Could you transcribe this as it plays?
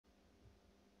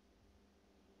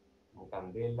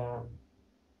Candela.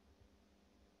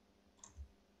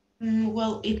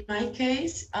 Well, in my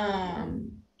case,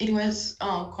 it was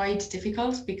quite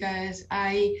difficult because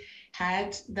I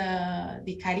had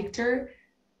the character,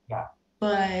 Yeah.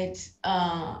 but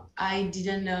I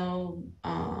didn't know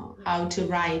how to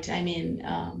write. I mean,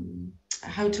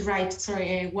 how to write.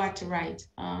 Sorry, what to write.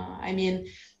 I mean,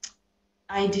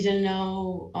 I didn't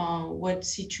know what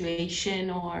situation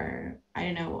or I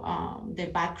don't know the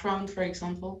background, for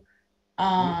example.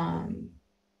 Mhm.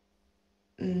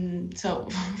 Um, so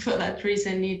for that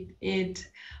reason, it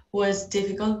was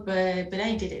difficult, but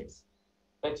I did it.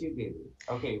 But you did it.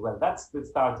 Okay, well, that's the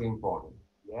starting point.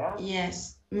 Yeah.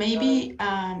 Yes, Uh, maybe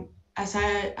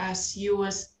as you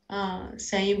was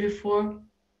saying before,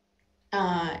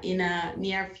 in a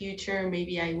near future,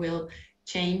 maybe I will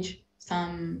change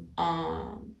some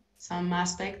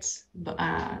aspects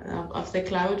of the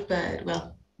cloud. But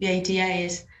well, the idea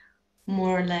is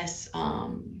more or less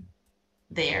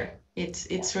there.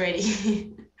 It's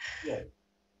ready. yes.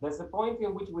 There's a point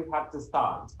in which we have to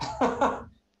start.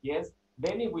 Yes.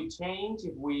 Then if we change,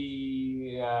 if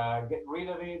we get rid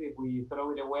of it, if we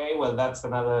throw it away, well, that's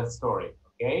another story.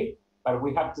 Okay. But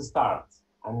we have to start.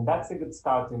 And that's a good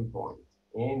starting point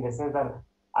in the sense that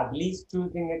at least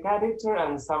choosing a character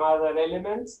and some other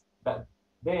elements that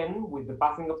then with the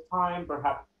passing of time,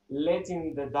 perhaps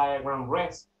letting the diagram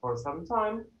rest for some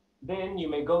time, then you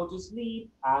may go to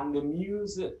sleep and the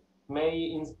muse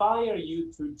may inspire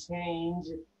you to change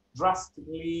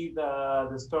drastically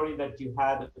the story that you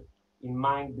had in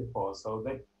mind before so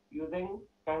that you then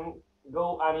can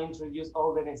go and introduce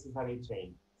all the necessary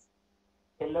changes.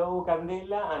 Hello,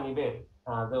 Candela and Yvette.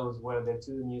 Those were the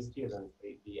two new students,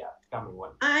 the coming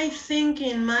ones. I think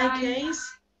in my case,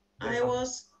 Yes, I was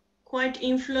quite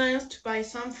influenced by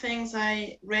some things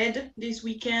I read this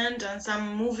weekend and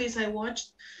some movies I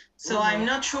watched. So I'm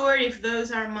not sure if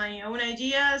those are my own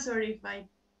ideas or if I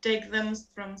take them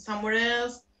from somewhere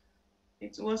else.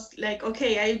 It was like,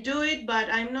 okay, I do it, but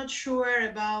I'm not sure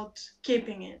about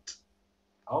keeping it.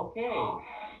 okay,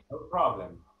 no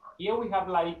problem. Here we have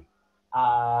like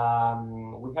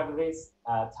we have this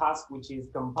task which is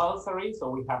compulsory,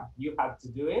 so you have to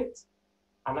do it.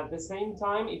 And at the same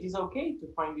time, it is okay to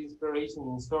find inspiration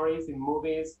in stories, in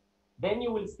movies. Then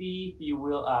you will see if you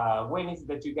will, when is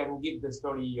that you can give the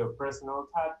story your personal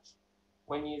touch.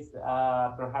 When is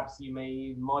perhaps you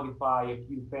may modify a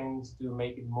few things to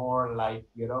make it more like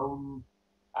your own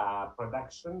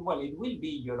production. Well, it will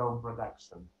be your own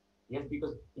production. Yes,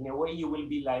 because in a way you will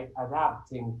be like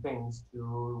adapting things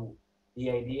to the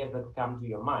ideas that come to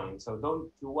your mind. So don't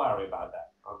you worry about that.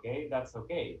 Okay, that's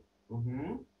okay.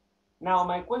 Mm-hmm. Now,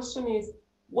 my question is,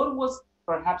 what was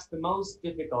perhaps the most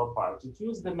difficult part? To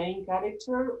choose the main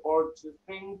character or to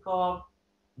think of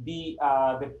the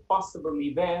possible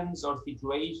events or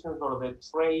situations or the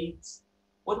traits?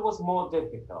 What was more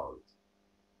difficult?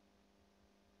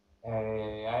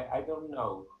 I don't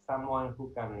know. Someone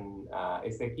who can,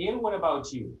 Ezequiel, what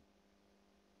about you?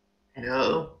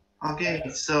 Hello. Okay,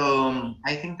 so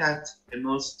I think that the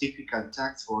most difficult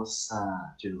task was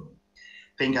to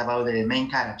think about the main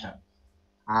character.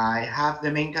 I have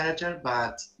the main character,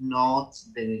 but not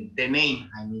the main,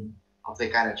 I mean, of the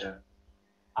character.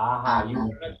 Aha, you were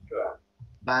not sure.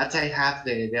 But I have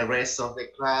the rest of the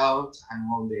cloud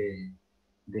and all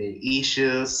the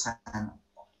issues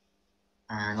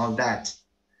and all that.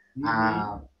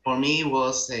 For me, it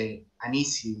was an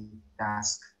easy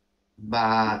task,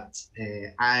 but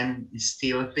I'm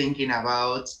still thinking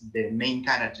about the main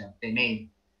character, the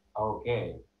name.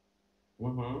 Okay.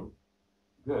 Mm-hmm.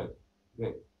 Good,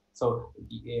 good. So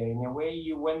in a way,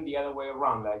 you went the other way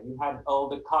around. Like you had all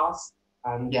the costs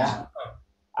and Yeah.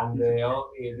 and all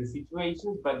the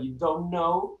situations, but you don't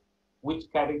know which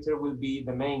character will be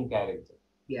the main character.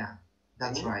 Yeah,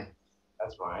 that's right.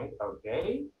 That's right.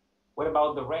 Okay. What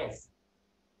about the rest?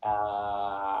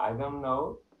 I don't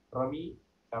know. Romy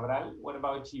Cabral, what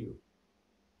about you?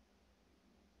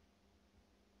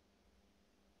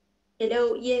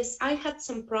 Hello, yes, I had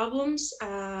some problems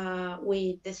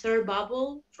with the third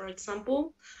bubble, for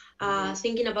example,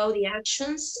 thinking about the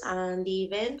actions and the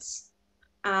events.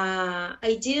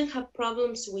 I didn't have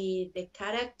problems with the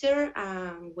character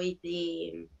and with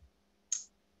the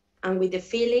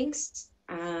feelings,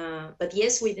 but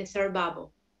yes, with the third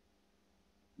bubble.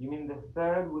 You mean the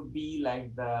third would be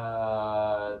like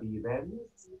the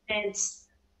events? Events.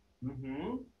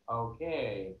 Mm-hmm.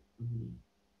 Okay. Mm-hmm.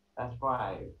 That's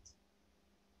right.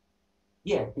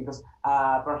 Yeah, because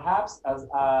perhaps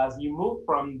as you move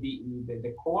from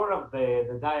the core of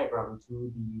the diagram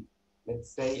to the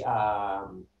let's say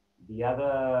the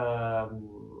other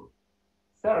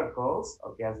circles,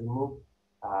 okay, as you move,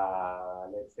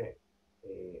 let's say,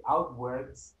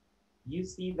 outwards, you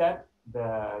see that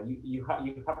you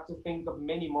have to think of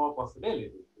many more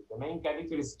possibilities. The main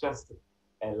character is just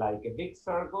like a big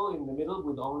circle in the middle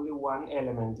with only one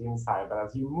element inside. But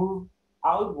as you move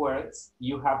outwards,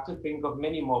 you have to think of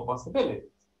many more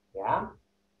possibilities. Yeah.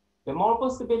 The more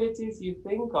possibilities you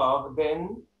think of,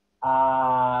 then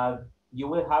you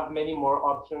will have many more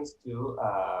options to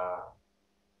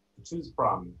choose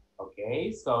from.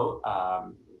 Okay. So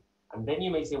and then you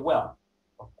may say, well,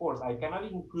 of course, I cannot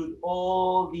include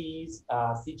all these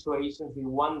situations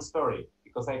in one story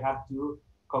because I have to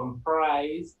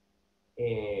comprise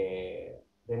the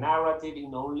narrative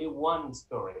in only one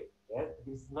story. Yes,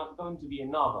 this is not going to be a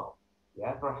novel.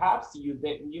 Yeah, perhaps you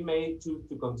may choose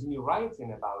to continue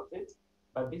writing about it,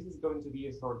 but this is going to be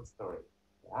a short story.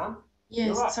 Yeah.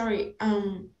 Yes, right. sorry.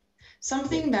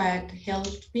 Something that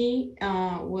helped me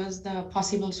was the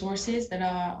possible sources that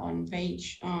are on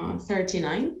page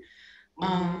 39.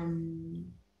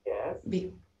 Yes.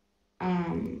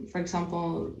 For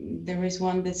example, there is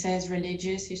one that says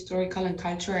religious, historical, and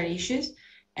cultural issues,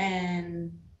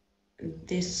 and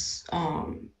this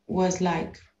was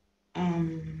like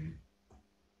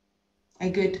a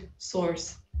good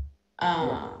source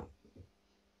to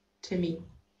me.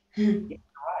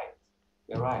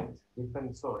 You're right.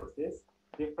 Different sources,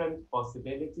 different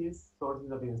possibilities,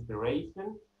 sources of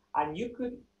inspiration, and you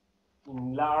could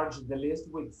enlarge the list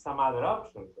with some other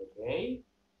options. Okay.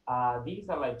 These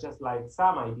are just like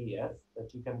some ideas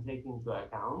that you can take into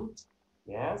account.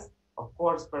 Yes, of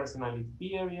course, personal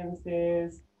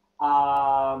experiences,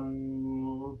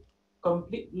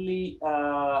 completely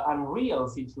unreal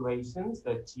situations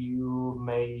that you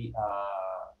may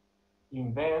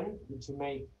invent,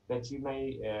 that you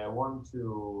may want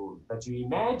to, that you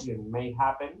imagine may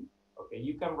happen. Okay,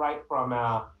 you can write from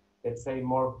a, let's say,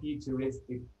 more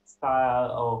futuristic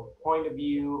style of point of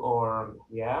view, or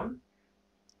yeah,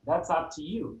 that's up to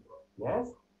you. Yes,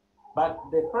 but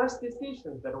the first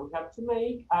decisions that we have to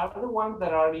make are the ones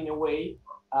that are in a way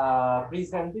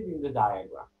presented in the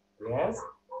diagram. Yes,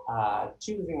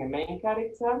 choosing a main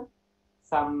character,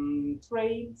 some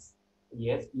traits.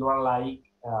 Yes, you are like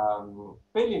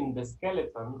filling the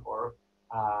skeleton, or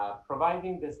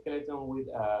providing the skeleton with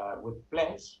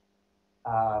flesh,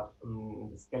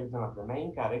 the skeleton of the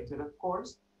main character, of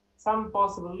course, some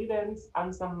possible events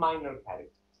and some minor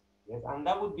characters. Yes, and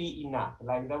that would be enough.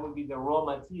 Like that would be the raw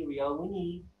material we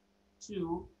need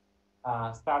to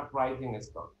start writing a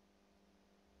story.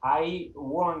 I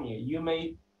warn you, you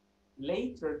may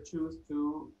later choose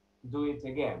to do it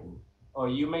again, or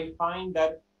you may find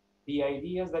that the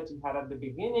ideas that you had at the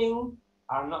beginning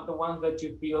are not the ones that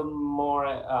you feel more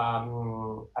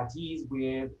at ease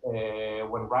with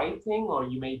when writing, or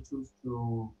you may choose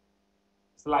to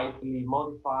slightly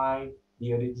modify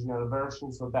the original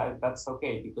version, so that's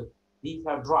okay, because these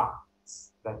are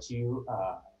drafts that you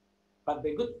but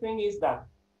the good thing is that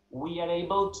we are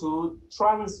able to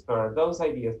transfer those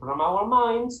ideas from our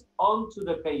minds onto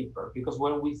the paper, because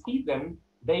when we see them,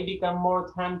 they become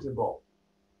more tangible.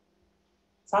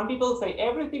 Some people say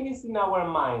everything is in our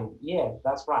mind. Yes,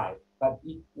 that's right. But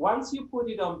once you put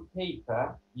it on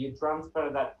paper, you transfer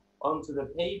that onto the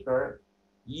paper,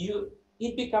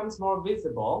 it becomes more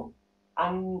visible,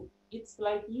 and it's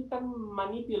like you can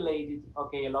manipulate it,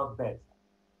 okay, a lot better.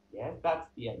 Yes, that's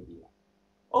the idea.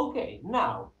 Okay,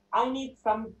 now I need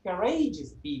some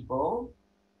courageous people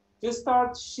to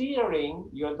start sharing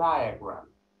your diagram.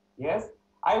 Yes,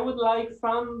 I would like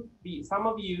some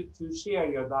of you to share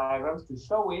your diagrams, to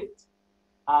show it.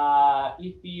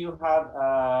 If you have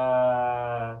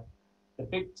the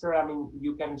picture, I mean,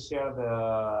 you can share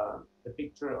the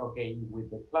picture, okay, with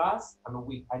the class,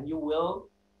 and you will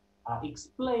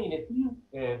explain a few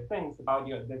things about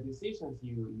the decisions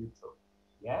you took.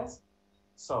 Yes.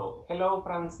 So, hello,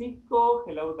 Francisco.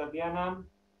 Hello, Tatiana.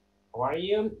 How are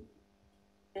you?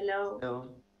 Hello.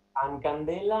 Hello. And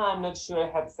Candela, I'm not sure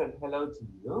I have said hello to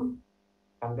you.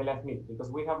 Candela Smith, because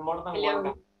we have more than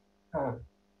Hello. one.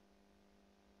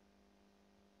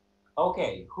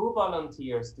 Okay, who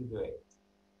volunteers to do it?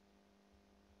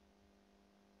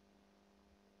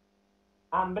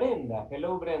 And Brenda.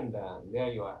 Hello, Brenda.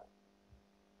 There you are.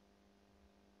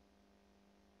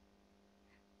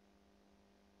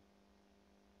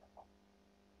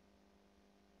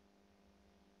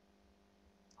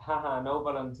 Haha, no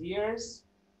volunteers.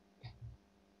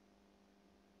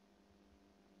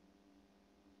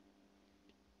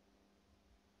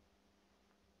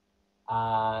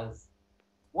 As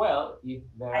well, if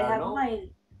there I are have no... mine.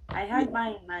 I have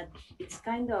mine, but it's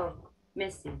kind of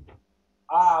messy.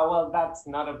 Ah, well, that's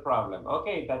not a problem.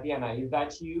 Okay, Tatiana, is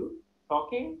that you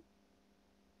talking?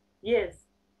 Yes.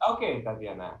 Okay,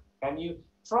 Tatiana, can you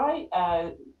try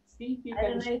see if you I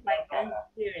can don't know if I can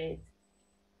hear it.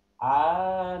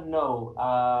 no.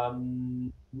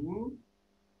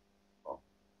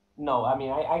 No, I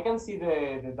mean I can see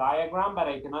the diagram, but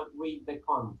I cannot read the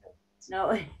content.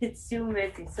 No, it's too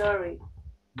messy. Sorry.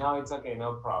 No, it's okay,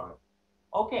 no problem.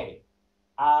 Okay.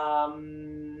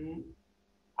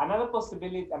 Another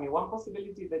possibility, I mean, one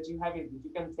possibility that you have is that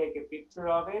you can take a picture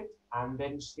of it and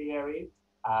then share it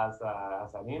as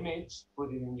an image,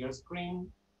 put it in your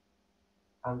screen,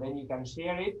 and then you can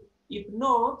share it. If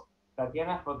not,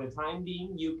 Tatiana, for the time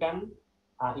being, you can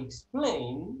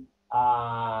explain,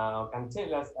 can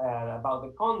tell us about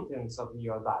the contents of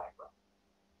your diagram.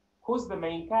 Who's the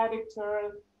main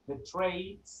character, the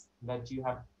traits that you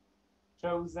have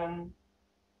chosen,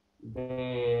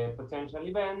 the potential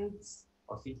events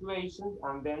or situations,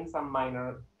 and then some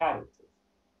minor characters.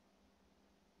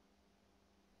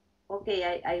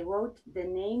 Okay, I wrote the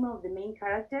name of the main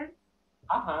character.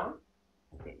 Uh-huh.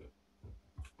 Okay.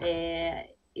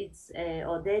 It's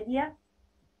Odelia.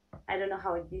 I don't know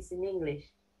how it is in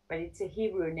English, but it's a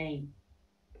Hebrew name.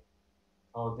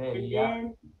 Odelia. And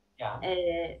then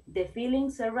yeah. The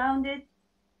feelings around it,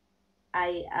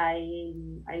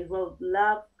 I wrote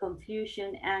love,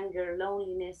 confusion, anger,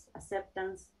 loneliness,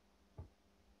 acceptance.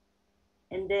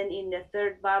 And then in the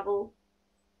third bubble,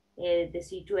 the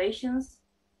situations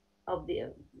of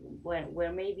the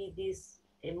where maybe these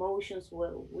emotions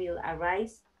will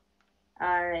arise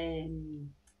are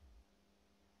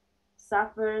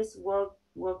suffers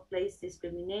workplace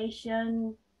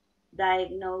discrimination,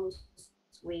 diagnosed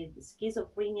with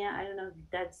schizophrenia. I don't know if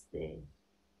that's the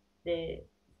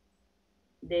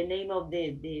name of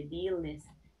the illness.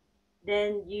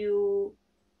 Then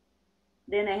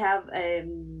I have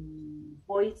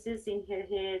voices in her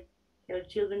head. Her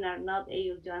children are not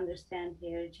able to understand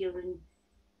her children.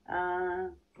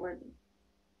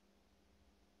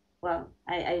 Well,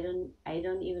 I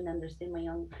don't even understand my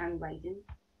own handwriting.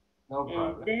 No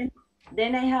problem.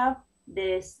 Then I have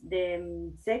the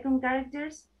second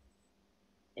characters.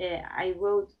 I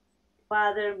wrote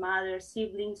father, mother,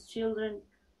 siblings, children,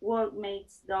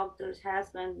 workmates, doctors,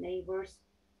 husband, neighbors.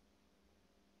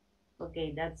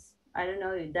 Okay, I don't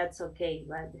know if that's okay,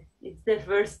 but it's the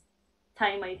first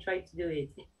time I try to do it.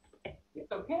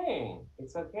 It's okay.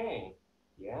 It's okay.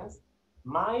 Yes.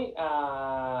 My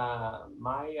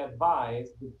advice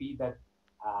would be that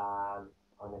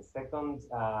on a second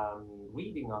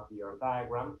reading of your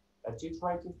diagram, that you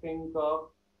try to think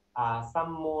of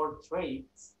some more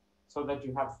traits so that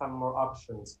you have some more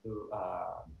options to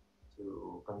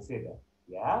consider.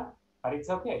 Yeah, but it's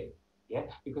okay. Yeah,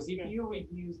 because if you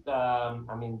reduce the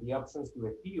options to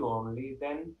a few only,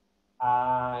 then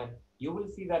you will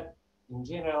see that in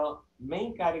general,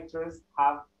 main characters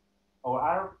have or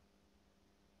are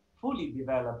fully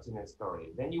developed in a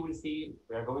story. Then you will see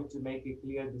we are going to make a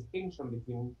clear distinction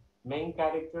between main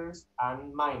characters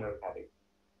and minor characters.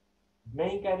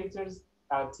 Main characters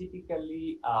are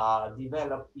typically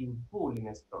developed in full in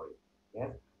a story.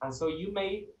 Yes, and so you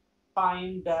may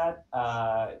find that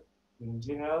in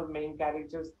general, main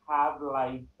characters have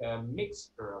like a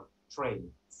mixture of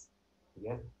traits.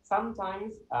 Yes,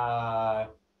 sometimes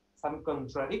some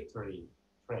contradictory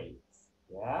traits.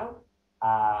 Yeah,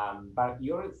 but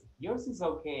yours is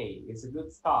okay. It's a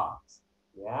good start.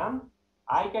 Yeah,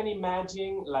 I can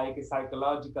imagine like a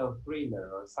psychological thriller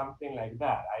or something like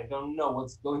that. I don't know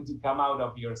what's going to come out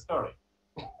of your story.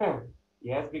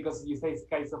 Yes, because you say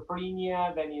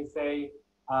schizophrenia, then you say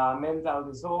mental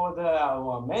disorder,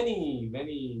 or many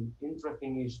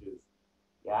interesting issues.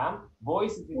 Yeah,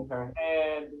 voices in her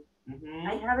head. Mm-hmm.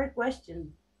 I have a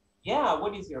question. Yeah,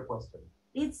 what is your question?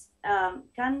 It's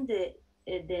can the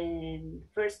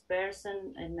first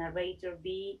person narrator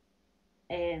be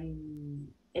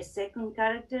a second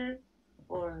character,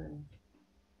 or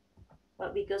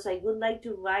well, because I would like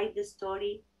to write the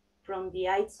story from the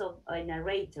eyes of a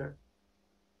narrator,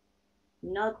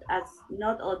 not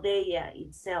Odelia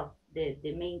itself,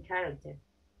 the main character.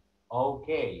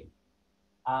 Okay.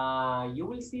 You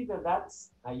will see that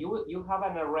that's you have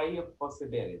an array of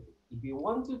possibilities. If you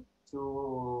want to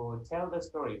tell the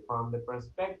story from the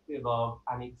perspective of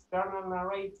an external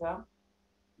narrator,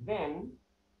 then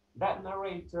that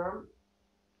narrator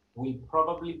will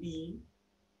probably be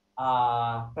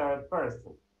a third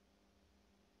person.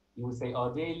 You will say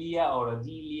Odelia or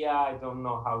Odelia. I don't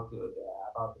know how to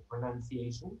about the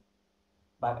pronunciation,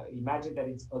 but imagine that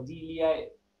it's Odelia.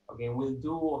 Okay, will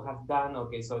do or have done.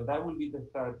 Okay, so that will be the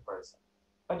third person.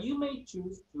 but you may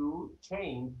choose to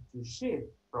change, to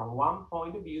shift from one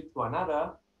point of view to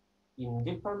another in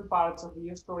different parts of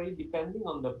your story, depending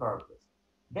on the purpose.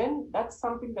 Then that's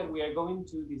something that we are going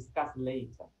to discuss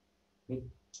later. The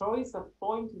choice of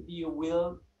point of view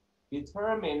will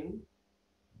determine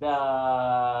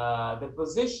the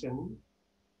position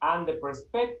and the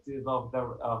perspective of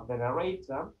the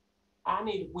narrator, and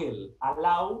it will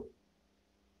allow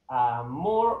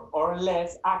more or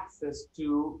less access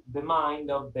to the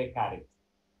mind of the character.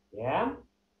 Yeah,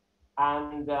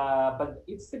 and but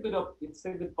it's a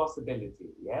good possibility.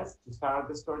 Yes, to start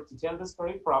the story, to tell the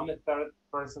story from a third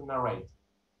person narrator.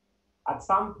 At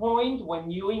some point,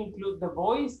 when you include the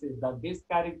voices that this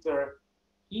character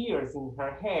hears in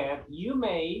her head, you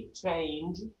may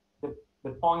change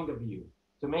the point of view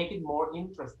to make it more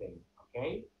interesting.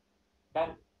 Okay,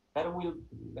 that that will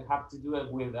have to do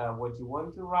with what you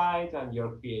want to write and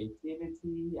your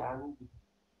creativity and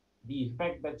the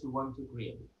effect that you want to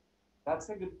create. That's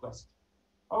a good question.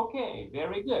 Okay,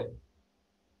 very good.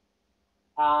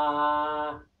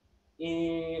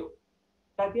 Eh,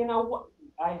 Tatiana,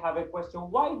 I have a question.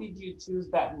 Why did you choose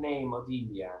that name,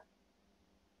 Odilia?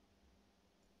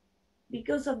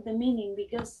 Because of the meaning,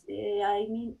 because I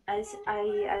mean, as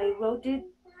I wrote it,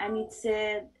 and it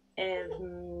said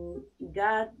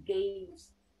God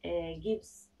gives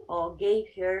or gave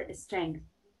her strength,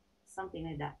 something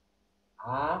like that.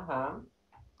 Uh-huh.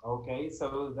 Okay,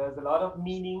 so there's a lot of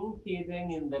meaning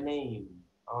hidden in the name.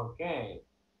 Okay,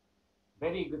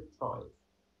 very good choice.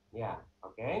 Yeah,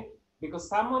 okay. Because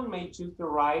someone may choose to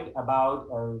write about,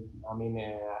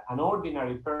 an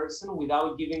ordinary person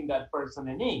without giving that person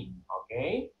a name,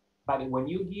 okay? But when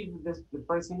you give the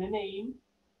person a name,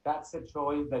 that's a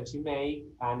choice that you make.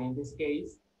 And in this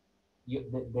case,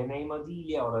 the name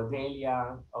Odilia or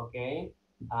Odelia, okay,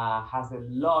 has a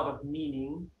lot of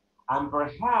meaning. And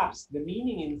perhaps the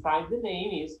meaning inside the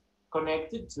name is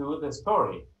connected to the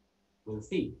story. We'll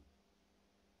see,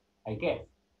 I guess.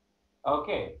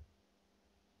 Okay,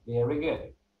 very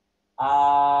good.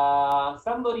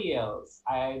 Somebody else,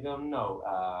 I don't know.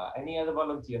 Any other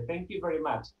volunteer? Thank you very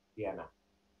much, Diana.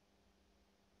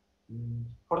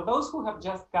 For those who have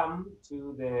just come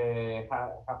to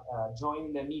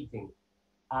join the meeting,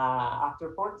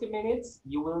 after 40 minutes,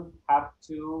 you will have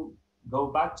to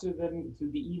go back to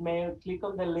the email, click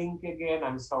on the link again.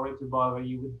 I'm sorry to bother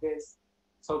you with this,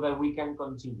 so that we can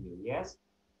continue, yes?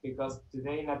 Because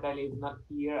today Natalia is not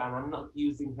here and I'm not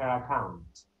using her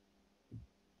account.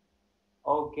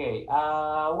 Okay,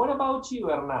 what about you,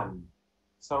 Hernan?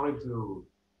 Sorry to...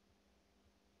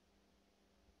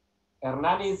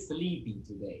 Hernan is sleepy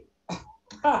today.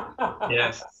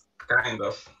 Yes, kind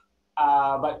of.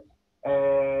 But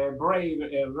brave,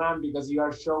 Hernan, because you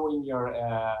are showing your,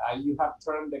 you have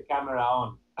turned the camera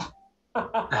on.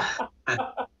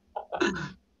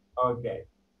 Okay.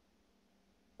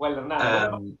 Well,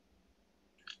 Hernan,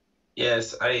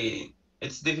 yes,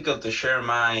 it's difficult to share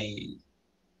my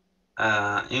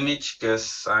image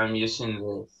because I'm using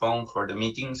the phone for the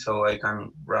meeting, so I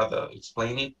can rather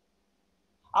explain it.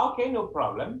 Okay, no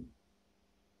problem.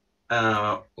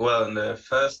 Well, in the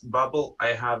first bubble, I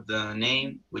have the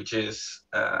name, which is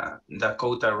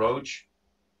Dakota Roach.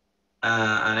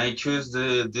 And I choose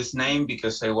this name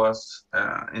because I was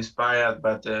inspired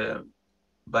by the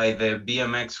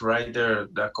BMX rider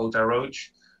Dakota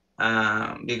Roach,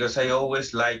 because I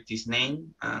always liked this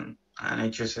name, and I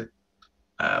chose it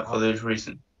for this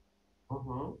reason.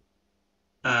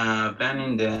 Then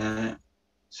in the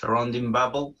surrounding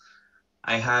bubble,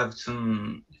 I have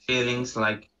some feelings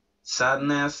like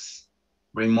sadness,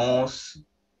 remorse,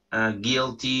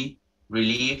 guilty,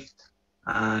 relief,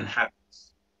 and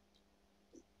happiness.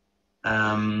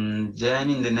 Then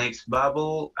in the next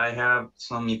bubble, I have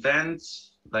some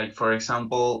events, like for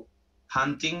example,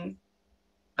 hunting,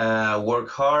 work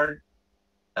hard,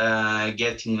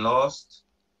 getting lost,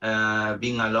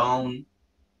 being alone,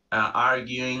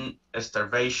 arguing,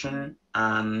 starvation,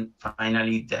 and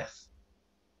finally death.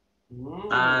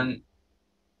 And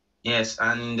yes,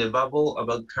 and in the bubble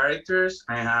about characters,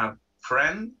 I have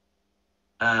friend,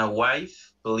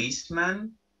 wife,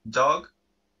 policeman, dog,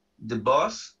 the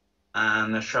boss,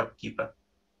 and a shopkeeper.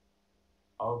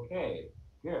 Okay,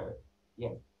 good.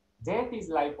 Yes, death is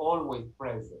like always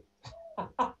present.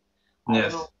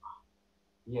 Yes.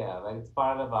 Yeah, but it's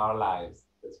part of our lives.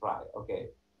 That's right. Okay,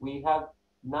 we have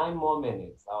 9 more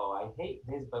minutes. Oh, I hate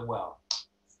this, but well,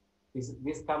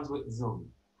 this comes with Zoom.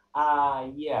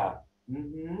 Yeah.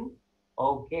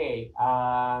 Okay.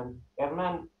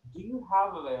 Hernan, do you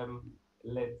have,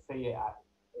 let's say, a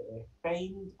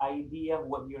faint idea of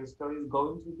what your story is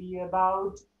going to be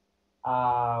about?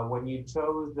 when you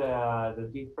chose the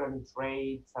different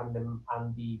traits and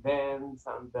the events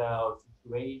and the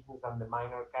situations and the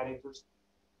minor characters,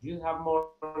 do you have more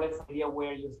or less idea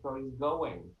where your story is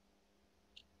going?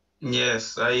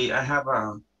 Yes, I have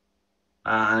an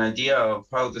idea of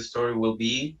how the story will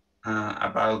be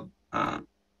about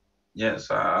yes,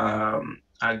 a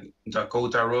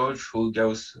Dakota Roach who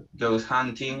goes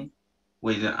hunting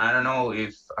with, I don't know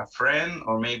if a friend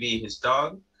or maybe his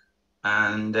dog,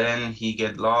 and then he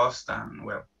get lost, and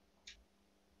well,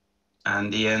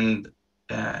 and the end,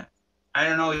 I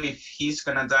don't know if he's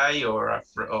gonna die or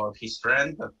or his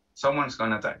friend, but someone's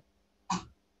gonna die.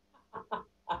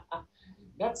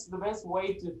 That's the best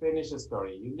way to finish a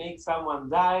story. You make someone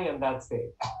die and that's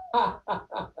it.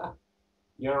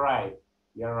 You're right.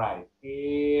 You're right.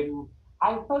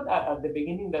 I thought at the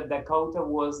beginning that Dakota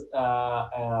was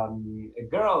a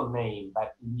girl name,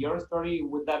 but in your story,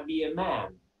 would that be a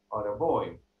man or a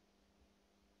boy?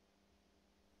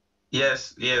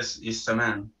 Yes, yes, it's a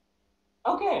man.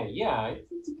 Okay, yeah,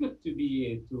 it's good to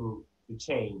be to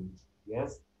change.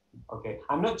 Yes. Okay,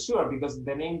 I'm not sure because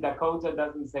the name Dakota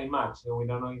doesn't say much, so we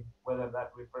don't know whether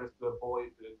that refers to a boy or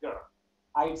to a girl.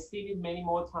 I've seen it many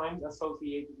more times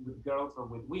associated with girls or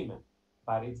with women,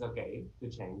 but it's okay to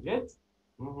change it.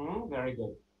 Very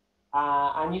good.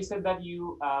 And you said that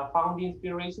you found the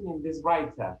inspiration in this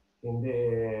writer, in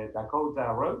the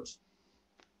Dakota Roach.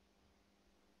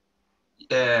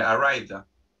 A writer, All right.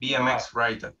 BMX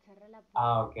writer.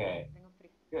 Okay,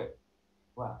 good.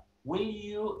 Well, will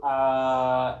you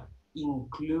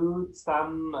include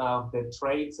some of the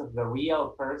traits of the real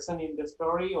person in the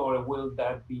story, or will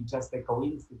that be just a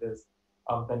coincidence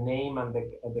of the name and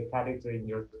the character in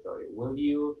your story? Will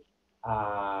you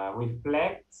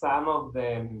reflect some of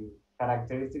the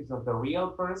characteristics of the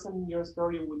real person in your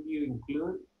story? Will you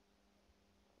include?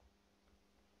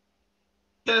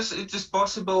 Yes, it is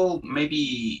possible.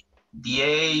 Maybe the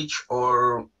age,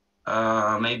 or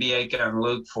maybe I can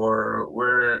look for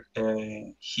where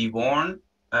he born.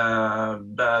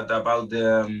 But about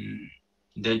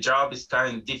the job is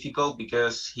kind of difficult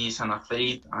because he's an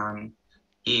athlete and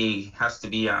he has to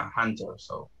be a hunter,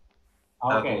 so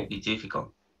that will Okay, be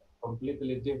difficult.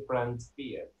 completely different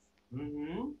spheres.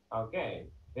 Okay,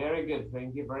 very good.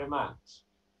 Thank you very much.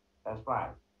 That's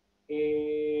right.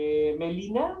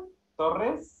 Melina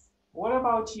Torres, what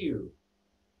about you?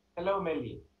 Hello,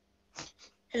 Meli.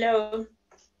 Hello.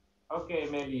 Okay,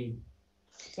 Meli,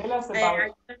 tell us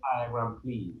about the diagram,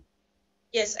 please.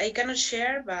 Yes, I cannot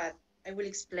share, but I will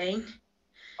explain.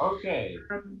 Okay.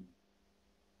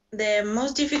 The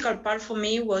most difficult part for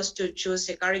me was to choose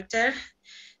a character.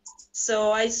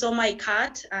 So I saw my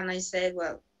cat and I said,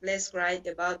 well, let's write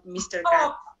about Mr.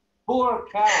 Cat. Poor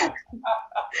cat.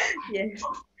 Yes.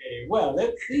 Okay, well,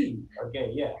 let's see.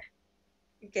 Okay, yeah.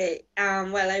 Okay.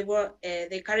 Well, I wrote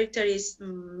the character is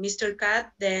Mr.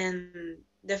 Cat. Then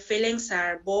the feelings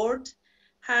are bored,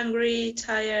 hungry,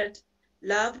 tired,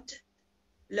 loved,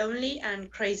 lonely,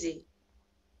 and crazy.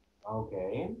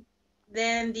 Okay.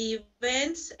 Then the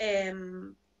events,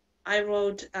 I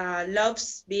wrote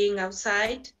loves being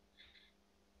outside,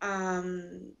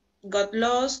 got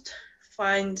lost,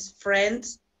 finds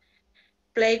friends,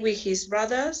 play with his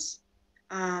brothers,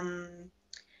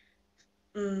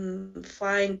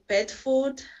 find pet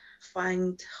food,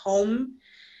 find home,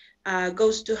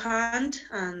 goes to hunt,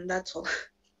 and that's all.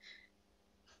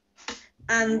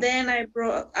 And then I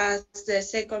brought as the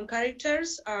second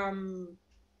characters,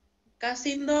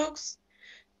 cousin dogs,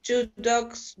 two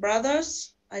dogs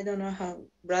brothers. I don't know how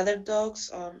brother dogs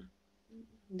or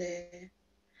the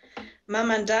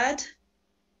mom and dad,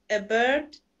 a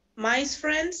bird, mice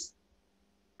friends,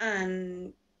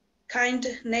 and kind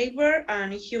neighbor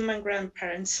and human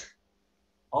grandparents.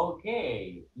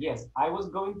 Okay, yes, I was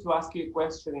going to ask you a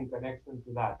question in connection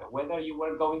to that, whether you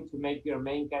were going to make your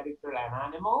main character an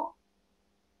animal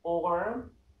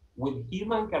or with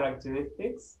human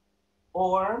characteristics,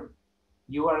 or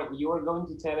you are going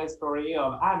to tell a story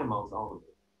of animals only.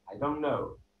 I don't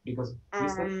know, because you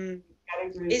said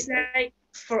it's like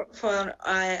for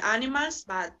animals,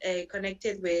 but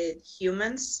connected with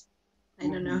humans. I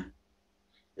don't know.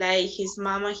 Like his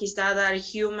mom and his dad are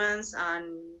humans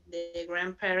and the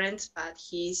grandparents, but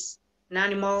he's an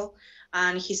animal,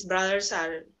 and his brothers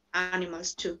are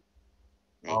animals too.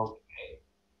 Like, okay.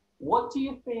 What do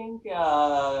you think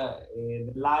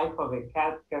the life of a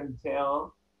cat can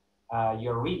tell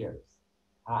your readers?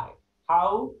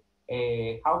 How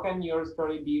can your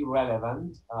story be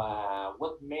relevant?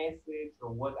 What message or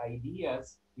what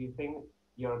ideas do you think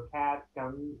your cat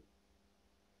can,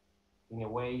 in a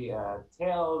way,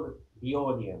 tell the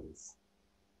audience?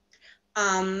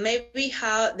 Maybe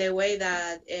how the way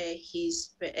that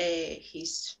his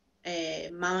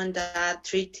mom and dad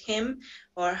treat him,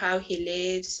 or how he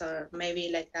lives, or maybe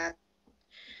like that,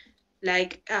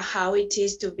 like how it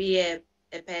is to be a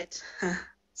pet,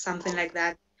 something like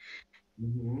that.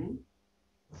 Mm-hmm.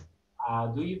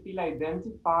 Do you feel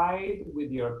identified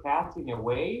with your cat in a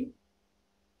way?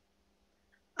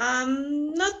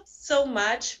 Not so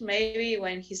much. Maybe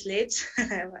when he sleeps,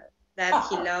 that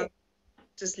he loves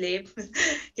to sleep.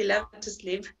 He loves to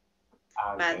sleep,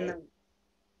 but Okay. no.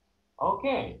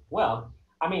 Okay. Well,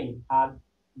 I mean,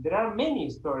 there are many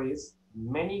stories,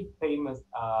 many famous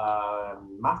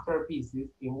masterpieces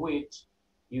in which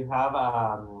you have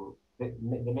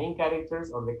the main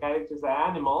characters or the characters are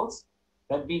animals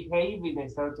that behave in a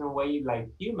certain way like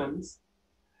humans.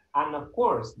 And of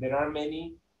course, there are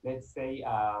many, let's say,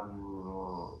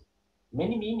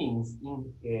 many meanings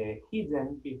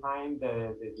hidden behind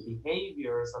the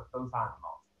behaviors of those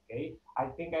animals. Okay, I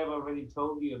think I've already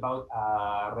told you about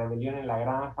Rebelión en la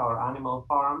Granja or Animal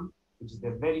Farm, which is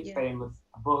a very Yeah. famous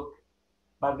book.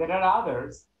 But there are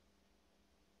others.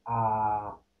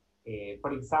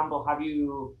 For example,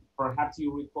 perhaps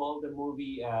you recall the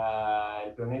movie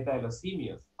El Planeta de los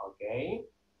Simios? Okay,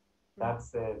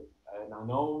 that's an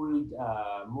old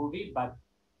movie, but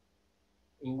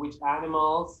in which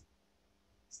animals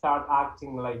start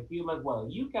acting like humans. Well,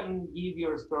 you can give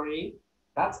your story.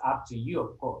 That's up to you,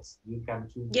 of course. You can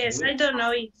choose to Yes, do I it. don't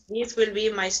know if this will be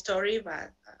my story,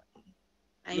 but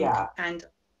I'm Yeah, kind of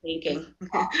thinking.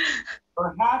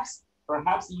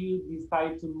 perhaps you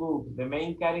decide to move the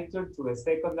main character to a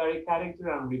secondary character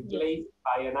and replace it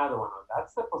by another one.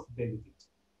 That's a possibility.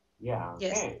 Yeah.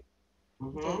 Yes. Okay. Okay.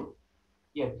 Mm-hmm.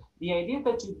 Yes, the idea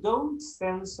that you don't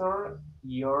censor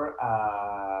your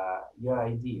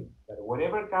idea. That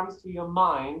whatever comes to your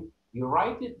mind, you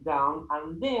write it down,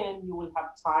 and then you will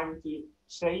have time to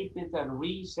shape it and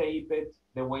reshape it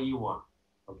the way you want.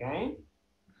 Okay,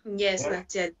 Yes, there,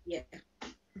 that's it. Yeah.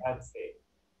 that's it.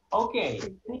 Okay,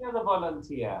 any other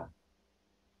volunteer?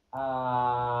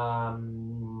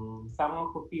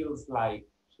 Someone who feels like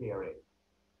sharing.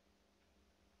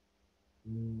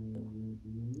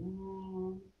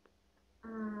 Mm-hmm.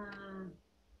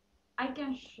 I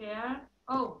can share.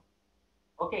 Oh,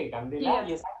 Okay, Candela, yes.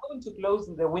 yes, I'm going to close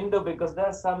the window because there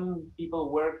are some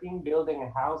people working, building a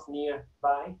house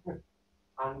nearby,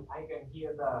 and I can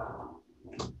hear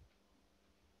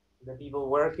the people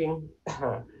working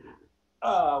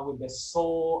with the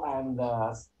saw, and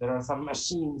there are some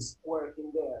machines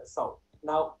working there. So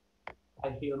now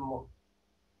I feel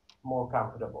more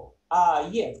comfortable.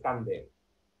 Yes, Candela.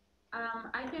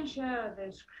 I can share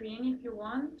the screen if you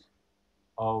want.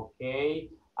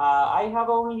 Okay. I have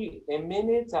only a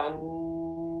minute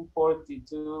and 40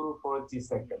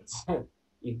 seconds.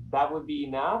 If that would be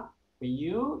enough for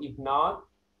you, if not,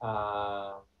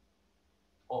 oh,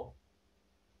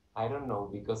 I don't know,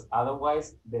 because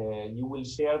otherwise you will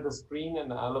share the screen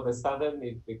and all of a sudden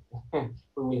we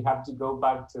will have to go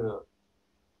back to.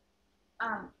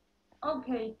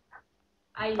 Okay.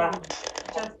 I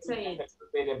just say it. A little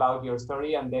bit about your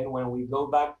story, and then when we go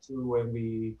back to when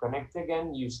we connect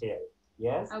again, you share it.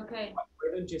 Yes? Okay. Why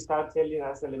don't you start telling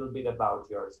us a little bit about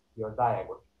your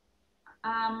diagram?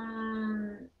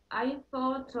 I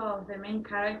thought of the main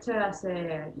character as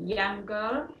a young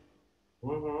girl.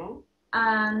 Mm-hmm.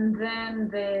 And then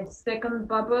the second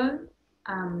bubble,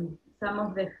 some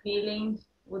of the feelings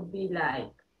would be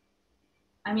like,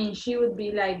 she would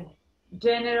be like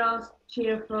generous,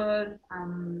 cheerful,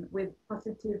 with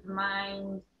positive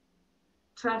mind,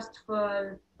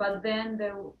 trustful, but then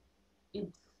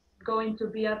it's going to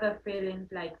be other feelings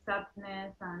like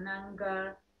sadness and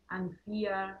anger and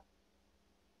fear.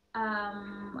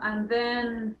 And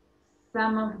then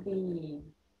some of the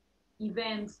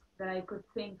events that I could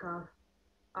think of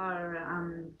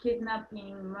are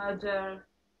kidnapping, murder.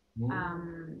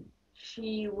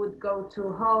 She would go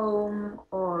to home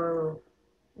or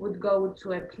would go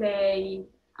to a play.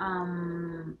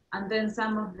 And then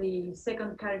some of the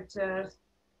second characters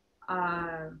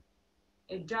are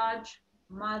a judge,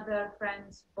 mother,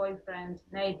 friends, boyfriend,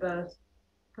 neighbors,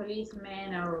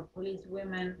 policemen or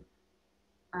policewomen,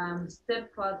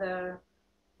 stepfather,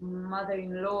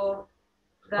 mother-in-law.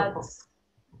 That's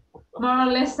more or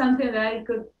less something that I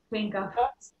could think of.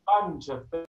 That's a bunch of